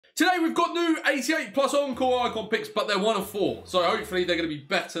Today we've got new 88 plus Encore icon picks, but they're 1 of 4. So hopefully they're going to be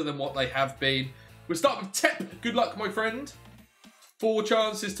better than what they have been. We'll start with Tep. Good luck, my friend. 4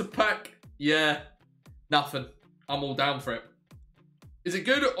 chances to pack. Yeah, nothing. I'm all down for it. Is it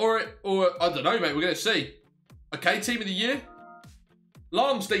good or I don't know, mate. We're going to see. Okay, team of the year.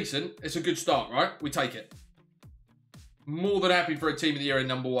 Lam's decent. It's a good start, right? We take it. More than happy for a team of the year in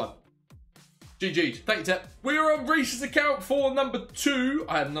number 1. GG's. Thank you, Tep. We are on Reese's account for number 2.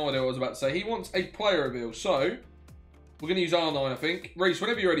 I have no idea what I was about to say. He wants a player reveal. So, we're going to use R9, I think. Reese,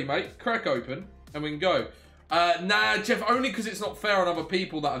 whenever you're ready, mate, crack open and we can go. Nah, Jeff, only because it's not fair on other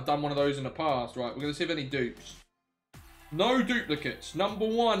people that have done one of those in the past. Right, we're going to see if any dupes. No duplicates. Number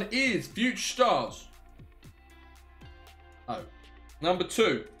 1 is Future Stars. Oh. Number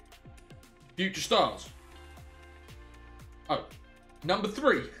 2, Future Stars. Oh. Number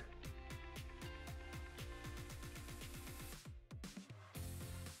 3.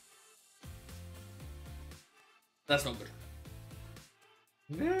 That's not good.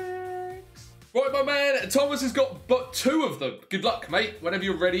 Next. Right, my man. Thomas has got but 2 of them. Good luck, mate. Whenever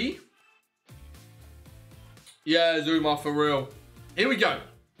you're ready. Yeah, Zuma for real. Here we go.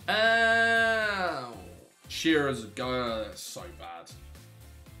 Ow. Shearer's go. That's so bad.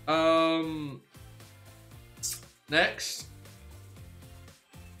 Next.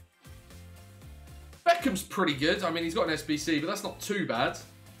 Beckham's pretty good. I mean, he's got an SBC, but that's not too bad.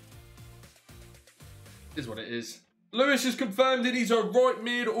 Is what it is. Lewis has confirmed it. He's a right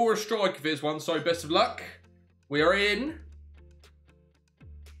mid or a striker for this one, so best of luck. We are in.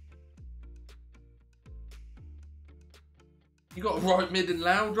 You got a right mid and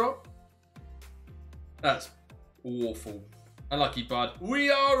loud drop? That's awful. Unlucky, bud. We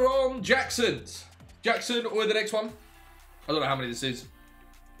are on Jackson's. Jackson or the next one? I don't know how many this is.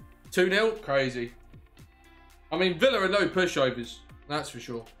 2-0? Crazy. I mean, Villa are no pushovers. That's for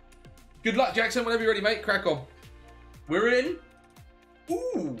sure. Good luck, Jackson. Whenever you're ready, mate, crack on. We're in.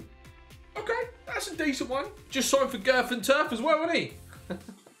 Ooh. Okay, that's a decent one. Just signed for Girth and Turf as well, isn't he? That's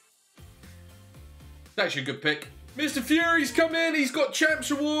actually a good pick. Mr. Fury's come in. He's got Champs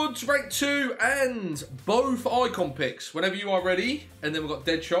Rewards, rank 2, and both icon picks. Whenever you are ready. And then we've got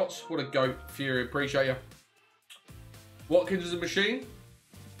dead shots. What a goat, Fury. Appreciate you. Watkins is a machine.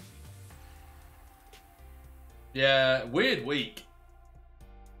 Yeah, weird week.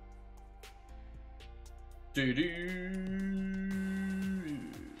 Probably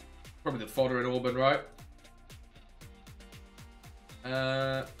the fodder in Auburn, right?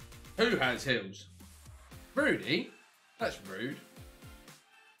 Who has Hills? Rudy? That's rude.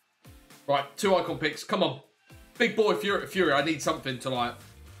 Right, 2 icon picks. Come on. Big boy Fury. I need something to like.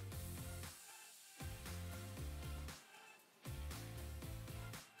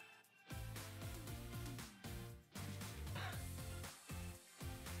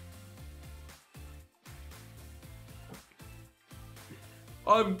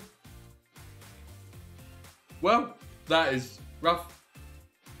 Well, that is rough.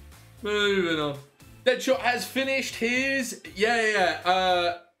 Moving on. Deadshot has finished his...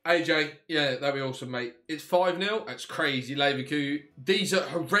 Yeah. AJ, yeah, that'd be awesome, mate. It's 5-0. That's crazy, Leverkusen. These are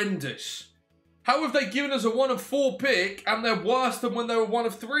horrendous. How have they given us a 1 of 4 pick and they're worse than when they were 1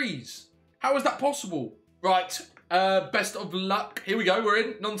 of 3s? How is that possible? Right, best of luck. Here we go, we're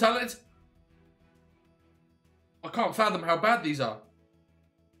in. Non-talented. I can't fathom how bad these are.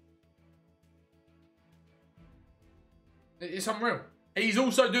 It's unreal. He's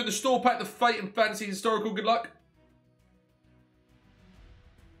also doing the store pack, the Fate and Fantasy Historical. Good luck.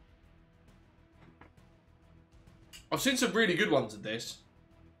 I've seen some really good ones of this.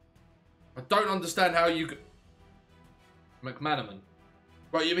 I don't understand how you could... McManaman.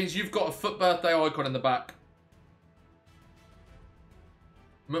 Right, it means you've got a foot birthday icon in the back.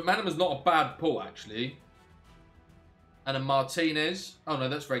 McManaman's not a bad pull, actually. And a Martinez. Oh, no,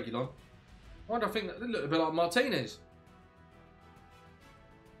 that's regular. Why do I think that they look a bit like Martinez?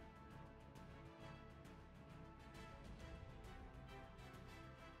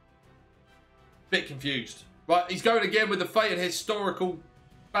 Bit confused. Right, he's going again with the Fate and Historical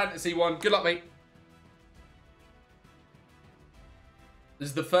Fantasy one. Good luck, mate. This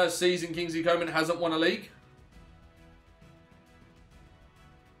is the first season Kingsley Coman hasn't won a league.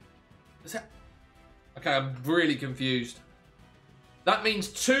 Is that... Okay, I'm really confused. That means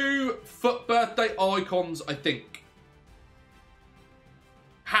 2 foot birthday icons, I think.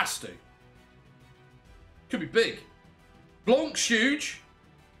 Has to. Could be big. Blanc's huge.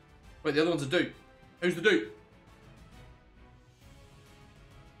 Wait, the other one's a dupe. Who's the dupe?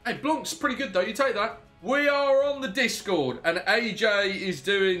 Hey, Blanc's pretty good though. You take that. We are on the Discord, and AJ is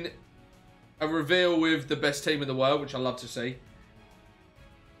doing a reveal with the best team in the world, which I love to see.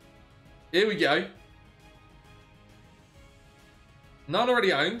 Here we go. None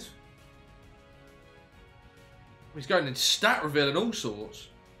already owned. He's going in stat reveal and all sorts.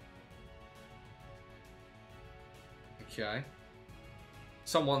 Okay.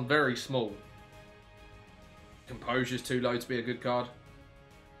 Someone very small. Composure's too low to be a good card.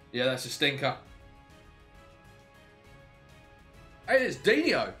 Yeah, that's a stinker. Hey, it's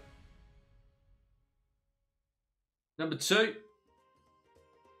Dino. Number 2.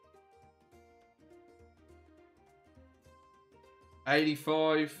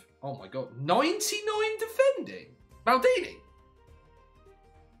 $85. Oh my god. 99 defending? Maldini?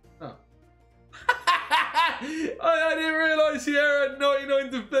 Oh. I didn't realise Sierra had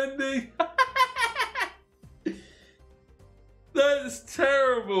 99 defending. That's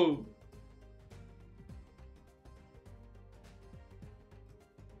terrible.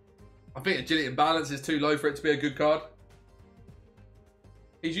 I think agility and balance is too low for it to be a good card.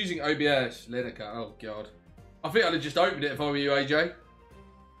 He's using OBS. Lineker. Oh, God. I think I'd have just opened it if I were you, AJ.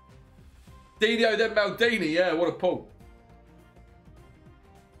 Dino, then Maldini. Yeah, what a pull.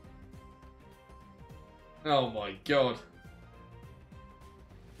 Oh, my God.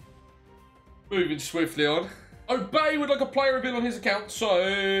 Moving swiftly on. Obey would like a player reveal on his account, so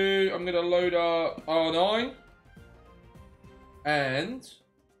I'm going to load up R9. And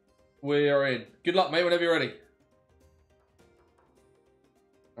we are in. Good luck, mate, whenever you're ready.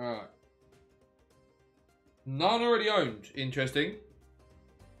 Alright. None already owned. Interesting.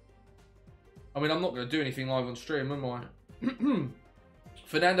 I mean, I'm not going to do anything live on stream, am I?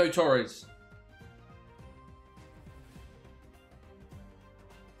 Fernando Torres.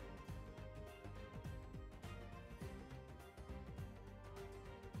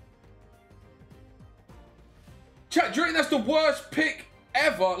 Chat, do you reckon that's the worst pick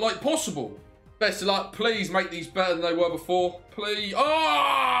ever, like, possible? Best of luck. Please make these better than they were before. Please.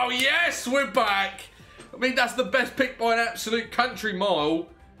 Oh, yes, we're back. I mean, that's the best pick by an absolute country mile.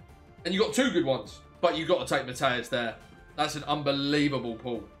 And you got 2 good ones. But you got to take Mateus there. That's an unbelievable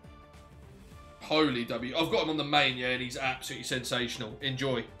pull. Holy W. I've got him on the main, yeah, and he's absolutely sensational.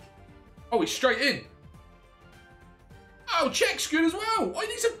 Enjoy. Oh, he's straight in. Oh, Czech's good as well. Oh,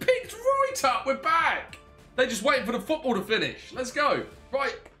 these are picked right up. We're back. They're just waiting for the football to finish. Let's go.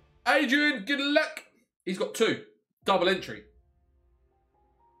 Right. Adrian, good luck. He's got 2. Double entry.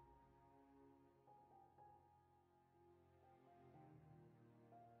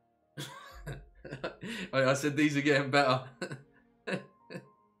 I said these are getting better.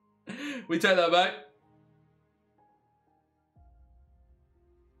 We take that back.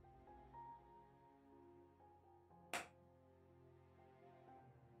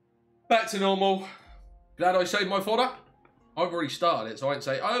 Back to normal. Glad I saved my fodder. I've already started it, so I won't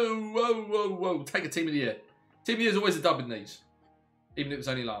say, oh, whoa, whoa, whoa. Take a team of the year. Team of the year is always a dub in these. Even if it's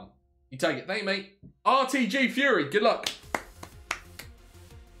only Lam. You take it. Thank you, mate. RTG Fury. Good luck.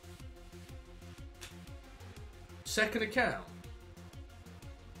 Second account.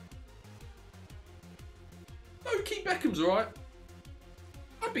 Low-key Beckham's alright.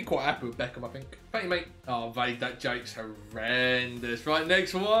 I'd be quite happy with Beckham, I think. Thank you, mate. Oh, Vague, that joke's horrendous. Right,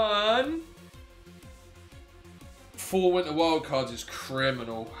 next one. 4 winter wildcards is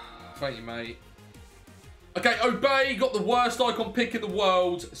criminal. Thank you, mate. Okay, Obey got the worst icon pick in the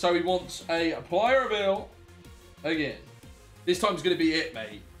world, so he wants a player reveal again. This time's going to be it,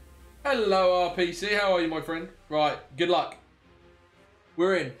 mate. Hello, RPC. How are you, my friend? Right, good luck.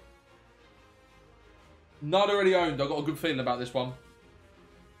 We're in. Not already owned. I've got a good feeling about this one.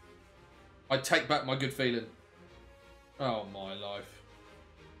 I take back my good feeling. Oh, my life.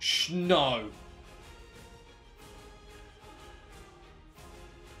 No.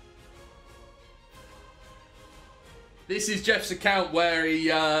 This is Jeff's account where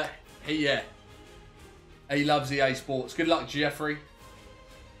he loves EA Sports. Good luck, Jeffrey.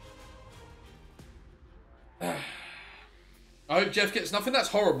 I hope Jeff gets nothing. That's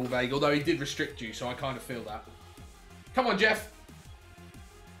horrible, Vague, although he did restrict you, so I kind of feel that. Come on, Jeff.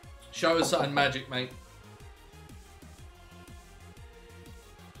 Show us something magic, mate.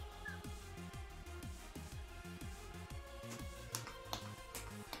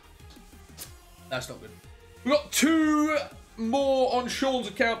 That's not good. We've got 2 more on Sean's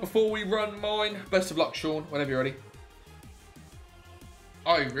account before we run mine. Best of luck, Sean, whenever you're ready.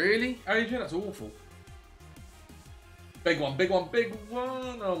 Oh, really? Adrian, that's awful. Big one, big one, big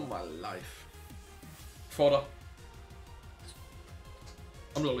one. Oh, my life. Fodder.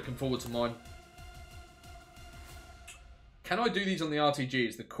 I'm not looking forward to mine. Can I do these on the RTG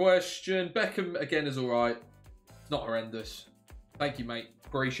is the question. Beckham, again, is all right. It's not horrendous. Thank you, mate.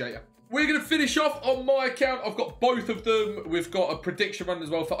 Appreciate it. we're going to finish off on my account. I've got both of them. We've got a prediction run as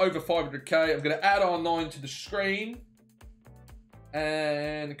well for over 500k. I'm going to add R9 to the screen.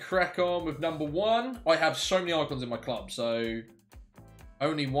 And crack on with number 1. I have so many icons in my club, so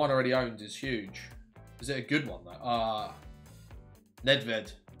only one already owned is huge. Is it a good one, though?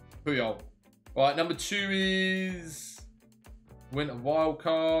 Nedved. Puyol. Right, number 2 is Winter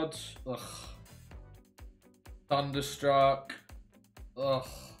Wildcard. Ugh. Thunderstruck. Ugh.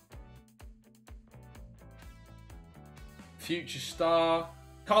 Future Star.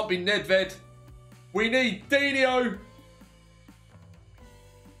 Can't be Nedved. We need Dino.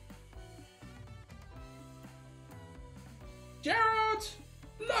 Gerrard.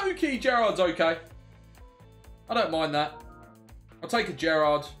 Low-key Gerrard's okay. I don't mind that. I'll take a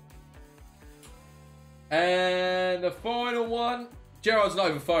Gerrard. And the final one. Gerrard's not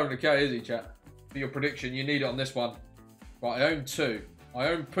over 500k, is he, chat? For your prediction, you need it on this one. Right, I own 2. I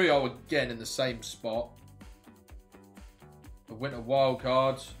own Puyol again in the same spot. A Winter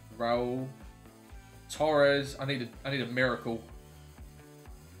Wildcard. Raul. Torres. I need a miracle.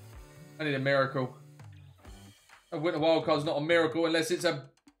 I need a miracle. A Winter Wildcard's not a miracle unless it's a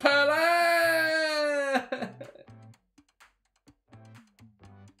Pele!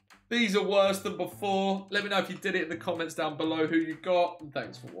 These are worse than before. Let me know if you did it in the comments down below who you got. And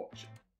thanks for watching.